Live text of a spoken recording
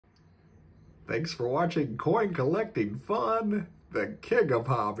Thanks for watching Coin Collecting Fun, the king of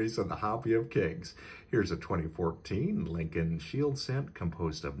hobbies and the hobby of kings. Here's a 2014 Lincoln Shield cent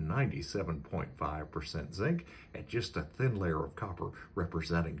composed of 97.5% zinc and just a thin layer of copper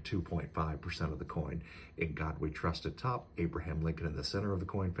representing 2.5% of the coin. In God We Trust at top, Abraham Lincoln in the center of the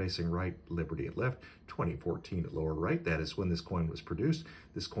coin facing right, Liberty at left, 2014 at lower right. That is when this coin was produced.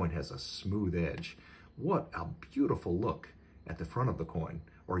 This coin has a smooth edge. What a beautiful look at the front of the coin,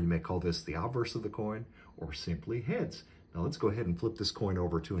 or you may call this the obverse of the coin, or simply heads. Now let's go ahead and flip this coin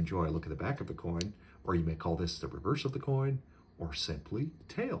over to enjoy a look at the back of the coin, or you may call this the reverse of the coin, or simply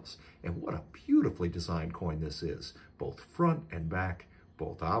tails. And what a beautifully designed coin this is, both front and back,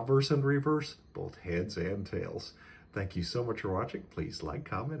 both obverse and reverse, both heads and tails. Thank you so much for watching. Please like,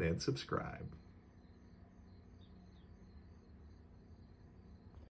 comment, and subscribe.